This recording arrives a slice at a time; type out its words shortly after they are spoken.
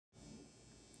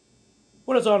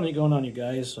What is going on, you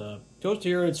guys? Ghost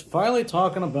here. It's finally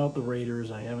talking about the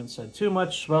Raiders. I haven't said too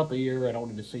much about the year. I don't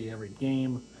need to see every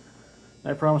game.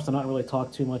 I promise to not really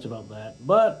talk too much about that.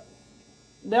 But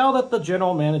now that the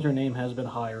general manager name has been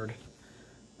hired,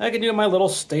 I can do my little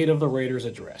State of the Raiders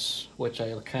address, which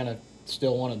I kind of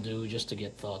still want to do just to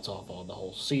get thoughts off on the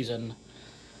whole season.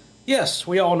 Yes,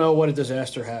 we all know what a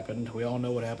disaster happened. We all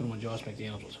know what happened when Josh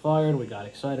McDaniels was fired. We got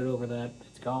excited over that.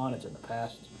 It's gone. It's in the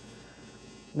past.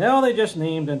 Now they just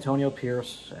named Antonio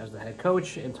Pierce as the head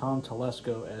coach and Tom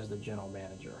Telesco as the general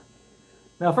manager.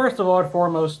 Now, first of all and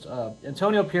foremost,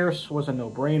 Antonio Pierce was a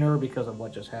no-brainer because of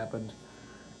what just happened.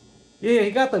 Yeah,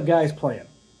 he got the guys playing.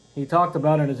 He talked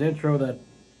about in his intro that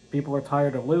people are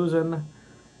tired of losing,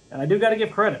 and I do got to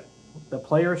give credit. The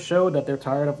players showed that they're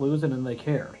tired of losing and they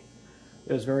cared.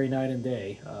 It was very night and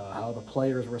day how the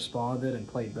players responded and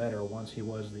played better once he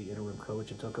was the interim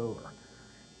coach and took over.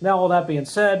 Now, all that being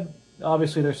said,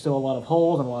 obviously there's still a lot of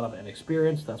holes and a lot of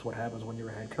inexperience. That's what happens when you're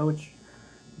a head coach.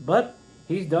 But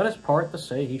he's done his part to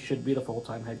say he should be the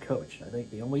full-time head coach. I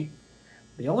think the only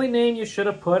name you should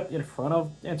have put in front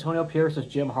of Antonio Pierce is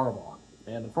Jim Harbaugh.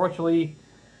 And unfortunately,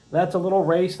 that's a little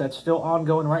race that's still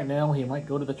ongoing right now. He might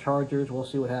go to the Chargers. We'll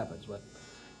see what happens. But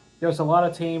there's a lot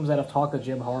of teams that have talked to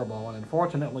Jim Harbaugh, and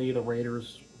unfortunately, the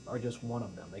Raiders are just one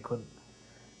of them. They couldn't.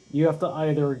 You have to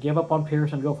either give up on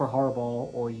Pierce and go for Harbaugh,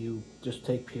 or you just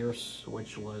take Pierce,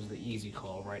 which was the easy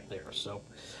call right there. So,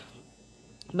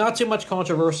 not too much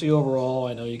controversy overall.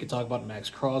 I know you could talk about Max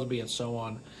Crosby and so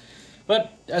on.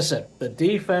 But, as I said, the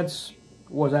defense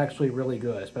was actually really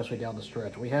good, especially down the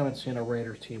stretch. We haven't seen a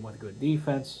Raiders team with good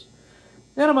defense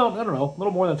in about, I don't know, a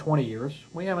little more than 20 years.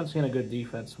 We haven't seen a good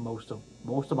defense most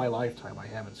of my lifetime. I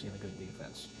haven't seen a good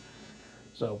defense.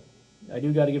 So, I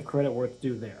do got to give credit where it's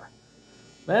due there.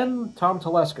 Then, Tom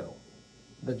Telesco,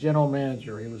 the general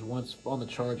manager. He was once on the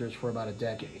Chargers for about a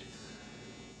decade.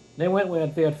 They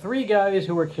had three guys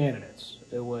who were candidates.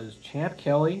 It was Champ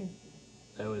Kelly,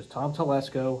 it was Tom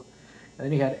Telesco, and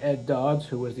then you had Ed Dodds,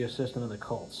 who was the assistant of the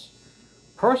Colts.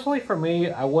 Personally, for me,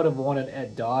 I would have wanted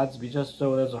Ed Dodds, just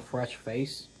so there's a fresh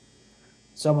face,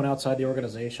 someone outside the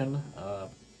organization.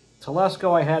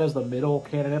 Telesco I had as the middle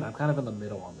candidate. I'm kind of in the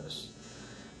middle on this.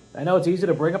 I know it's easy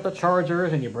to bring up the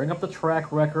Chargers, and you bring up the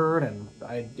track record, and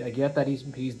I get that he's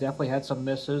definitely had some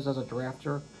misses as a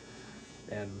drafter,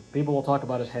 and people will talk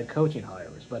about his head coaching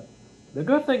hires. But the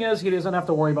good thing is he doesn't have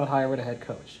to worry about hiring a head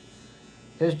coach.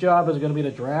 His job is going to be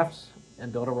to draft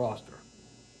and build a roster.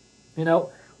 You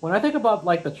know, when I think about,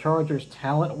 like, the Chargers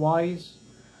talent-wise,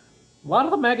 a lot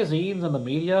of the magazines and the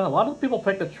media, a lot of people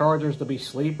pick the Chargers to be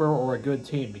sleeper or a good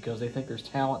team because they think there's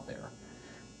talent there.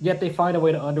 Yet they find a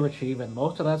way to underachieve, and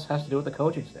most of that has to do with the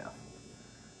coaching staff.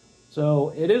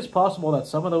 So it is possible that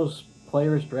some of those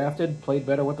players drafted played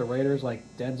better with the Raiders, like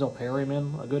Denzel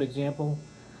Perryman, a good example.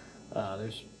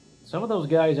 There's some of those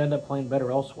guys end up playing better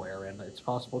elsewhere, and it's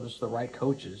possible just the right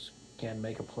coaches can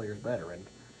make a players better. And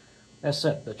as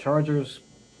said, the Chargers'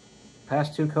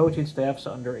 past two coaching staffs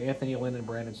under Anthony Lynn and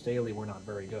Brandon Staley were not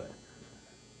very good.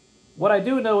 What I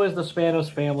do know is the Spanos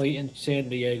family in San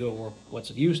Diego, or what's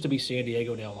used to be San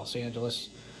Diego, now Los Angeles,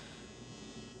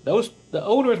 the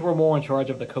owners were more in charge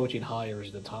of the coaching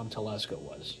hires than Tom Telesco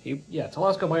was.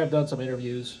 Telesco might have done some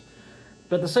interviews,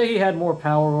 but to say he had more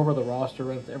power over the roster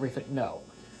and everything, no.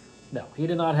 No, he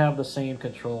did not have the same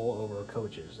control over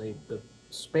coaches. The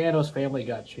Spanos family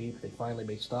got cheap. They finally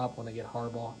made stop when they get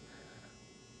Harbaugh.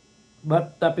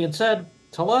 But that being said,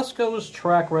 Telesco's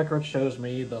track record shows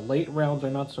me the late rounds are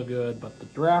not so good, but the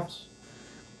drafts,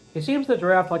 he seems to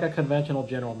draft like a conventional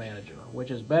general manager,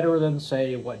 which is better than,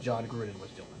 say, what John Gruden was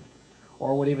doing,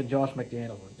 or what even Josh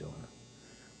McDaniels was doing.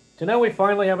 So now we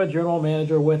finally have a general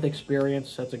manager with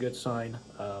experience. That's a good sign.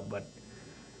 But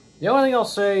the only thing I'll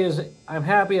say is I'm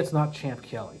happy it's not Champ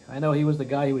Kelly. I know he was the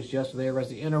guy who was just there as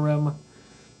the interim.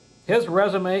 His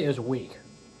resume is weak.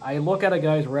 I look at a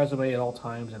guy's resume at all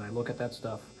times, and I look at that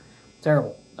stuff.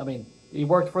 Terrible. I mean, he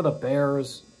worked for the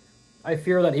Bears. I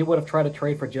fear that he would have tried to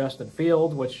trade for Justin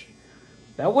Fields, which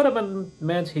that would have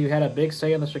meant he had a big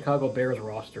say in the Chicago Bears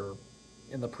roster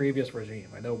in the previous regime.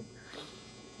 I know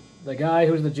the guy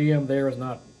who's the GM there was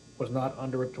not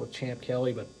under it with Champ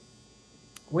Kelly, but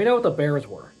we know what the Bears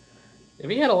were. If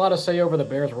he had a lot of say over the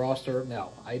Bears roster, no,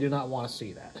 I do not want to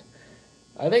see that.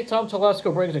 I think Tom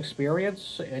Telesco brings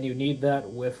experience, and you need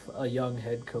that with a young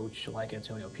head coach like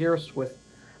Antonio Pierce with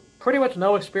pretty much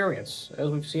no experience.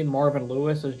 As we've seen, Marvin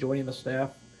Lewis is joining the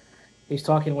staff. He's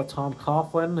talking with Tom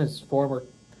Coughlin, his former,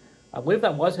 I believe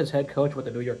that was his head coach with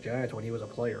the New York Giants when he was a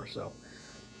player. So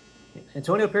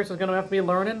Antonio Pierce is going to have to be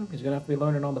learning. He's going to have to be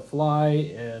learning on the fly,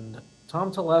 and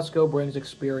Tom Telesco brings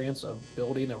experience of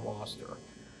building a roster.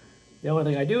 The only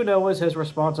thing I do know is his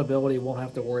responsibility won't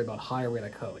have to worry about hiring a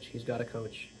coach. He's got a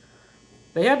coach.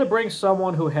 They had to bring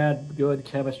someone who had good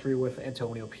chemistry with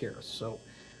Antonio Pierce. So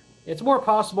it's more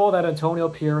possible that Antonio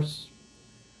Pierce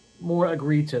more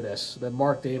agreed to this than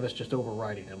Mark Davis just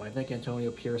overriding him. I think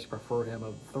Antonio Pierce preferred him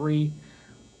of three.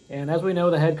 And as we know,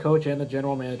 the head coach and the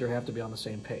general manager have to be on the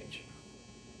same page.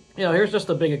 You know, here's just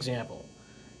a big example.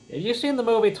 If you've seen the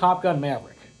movie Top Gun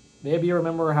Maverick, maybe you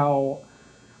remember how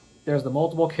there's the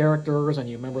multiple characters, and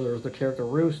you remember there was the character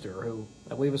Rooster, who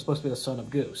I believe is supposed to be the son of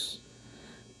Goose.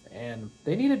 And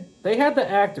they had the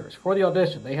actors for the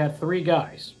audition. They had three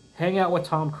guys hang out with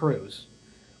Tom Cruise,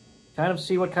 kind of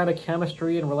see what kind of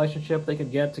chemistry and relationship they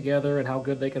could get together and how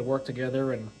good they could work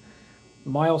together, and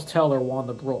Miles Teller won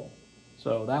the role.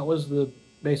 So that was the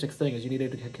basic thing, is you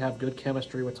needed to have good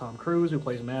chemistry with Tom Cruise, who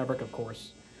plays Maverick, of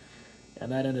course,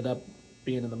 and that ended up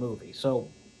being in the movie. So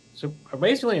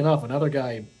amazingly enough, another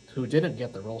guy who didn't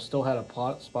get the role still had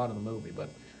a spot in the movie, but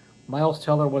Miles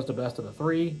Teller was the best of the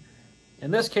three.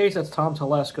 In this case, it's Tom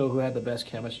Telesco who had the best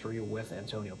chemistry with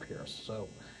Antonio Pierce. So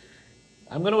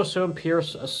I'm going to assume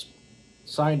Pierce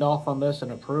signed off on this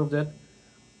and approved it.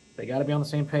 They got to be on the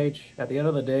same page. At the end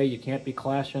of the day, you can't be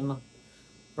clashing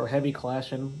or heavy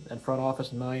clashing in front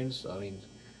office minds. I mean,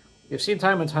 you've seen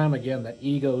time and time again that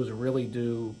egos really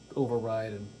do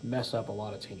override and mess up a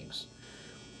lot of teams.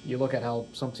 You look at how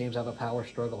some teams have a power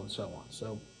struggle and so on.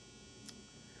 So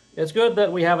it's good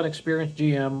that we have an experienced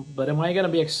GM, but am I going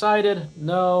to be excited?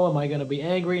 No. Am I going to be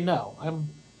angry? No.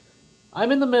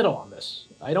 I'm in the middle on this.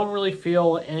 I don't really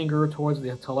feel anger towards the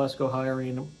Telesco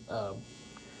hiring. Of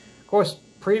course,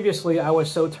 previously I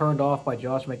was so turned off by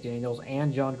Josh McDaniels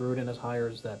and John Gruden as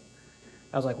hires that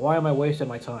I was like, why am I wasting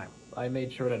my time? I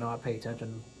made sure to not pay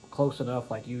attention close enough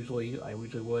like I usually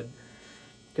would,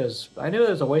 because I knew it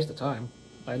was a waste of time.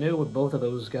 I knew what both of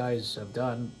those guys have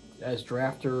done as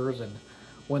drafters and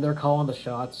when they're calling the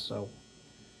shots. So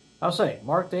I'll say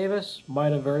Mark Davis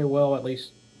might have very well at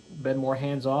least been more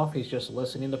hands-off. He's just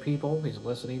listening to people. He's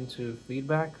listening to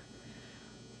feedback.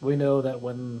 We know that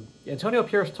when Antonio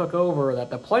Pierce took over, that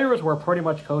the players were pretty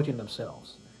much coaching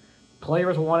themselves.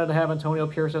 Players wanted to have Antonio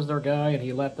Pierce as their guy, and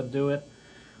he let them do it.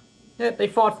 Yeah, they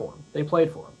fought for him. They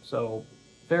played for him. So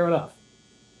fair enough.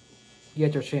 You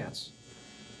get your chance.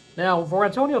 Now, for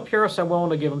Antonio Pierce, I'm willing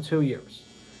to give him 2 years.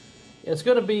 It's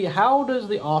going to be, how does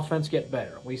the offense get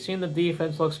better? We've seen the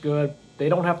defense looks good. They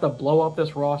don't have to blow up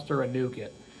this roster and nuke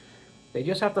it. They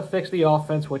just have to fix the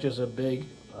offense, which is a big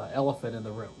elephant in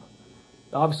the room.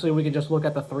 Obviously, we can just look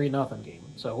at the 3-0 game.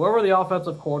 So whoever the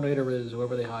offensive coordinator is,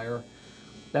 whoever they hire,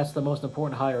 that's the most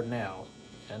important hire now.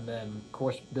 And then, of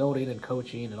course, building and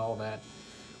coaching and all that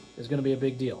is going to be a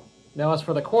big deal. Now, as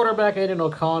for the quarterback, Aiden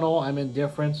O'Connell, I'm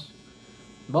indifferent.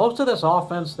 Most of this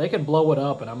offense, they can blow it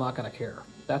up, and I'm not going to care.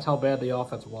 That's how bad the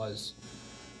offense was.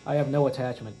 I have no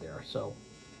attachment there. So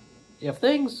if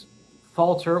things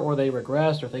falter or they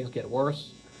regress or things get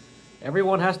worse,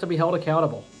 everyone has to be held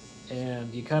accountable.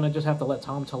 And you kind of just have to let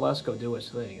Tom Telesco do his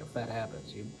thing if that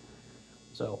happens.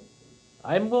 So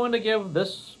I'm willing to give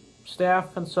this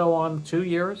staff and so on 2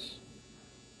 years.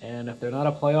 And if they're not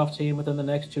a playoff team within the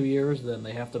next 2 years, then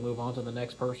they have to move on to the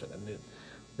next person and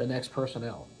the next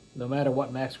personnel. No matter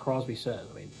what Max Crosby says.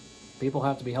 I mean, people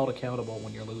have to be held accountable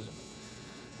when you're losing.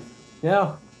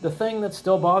 Yeah, the thing that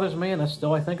still bothers me, and that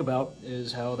still I think about,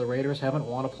 is how the Raiders haven't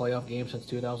won a playoff game since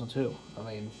 2002. I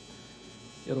mean,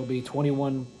 it'll be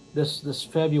 21 this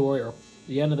February, or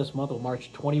the end of this month will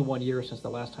march 21 years since the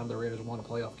last time the Raiders won a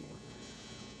playoff game.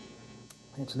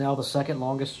 It's now the second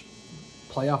longest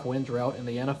playoff win drought in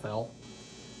the NFL.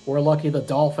 We're lucky the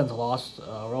Dolphins lost,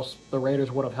 or else the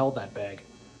Raiders would have held that bag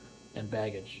and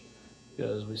baggage.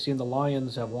 Because we've seen the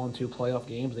Lions have won 2 playoff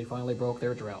games. They finally broke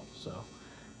their drought. So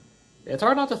it's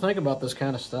hard not to think about this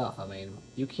kind of stuff. I mean,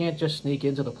 you can't just sneak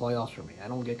into the playoffs for me. I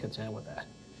don't get content with that.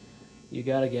 You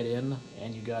got to get in,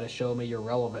 and you got to show me you're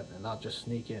relevant and not just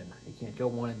sneak in. You can't go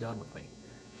one and done with me.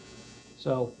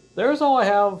 So there's all I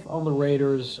have on the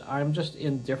Raiders. I'm just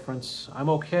indifferent. I'm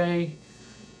okay.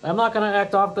 I'm not going to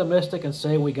act optimistic and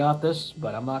say we got this,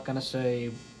 but I'm not going to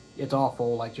say it's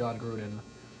awful like John Gruden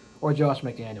or Josh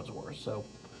McDaniels were. So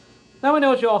now we know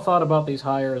what you all thought about these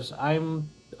hires. I'm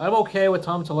okay with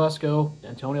Tom Telesco.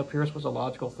 Antonio Pierce was a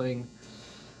logical thing.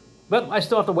 But I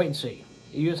still have to wait and see.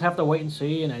 You just have to wait and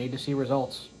see, and I need to see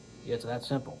results. It's that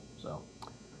simple. So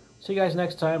see you guys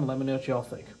next time, and let me know what you all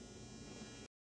think.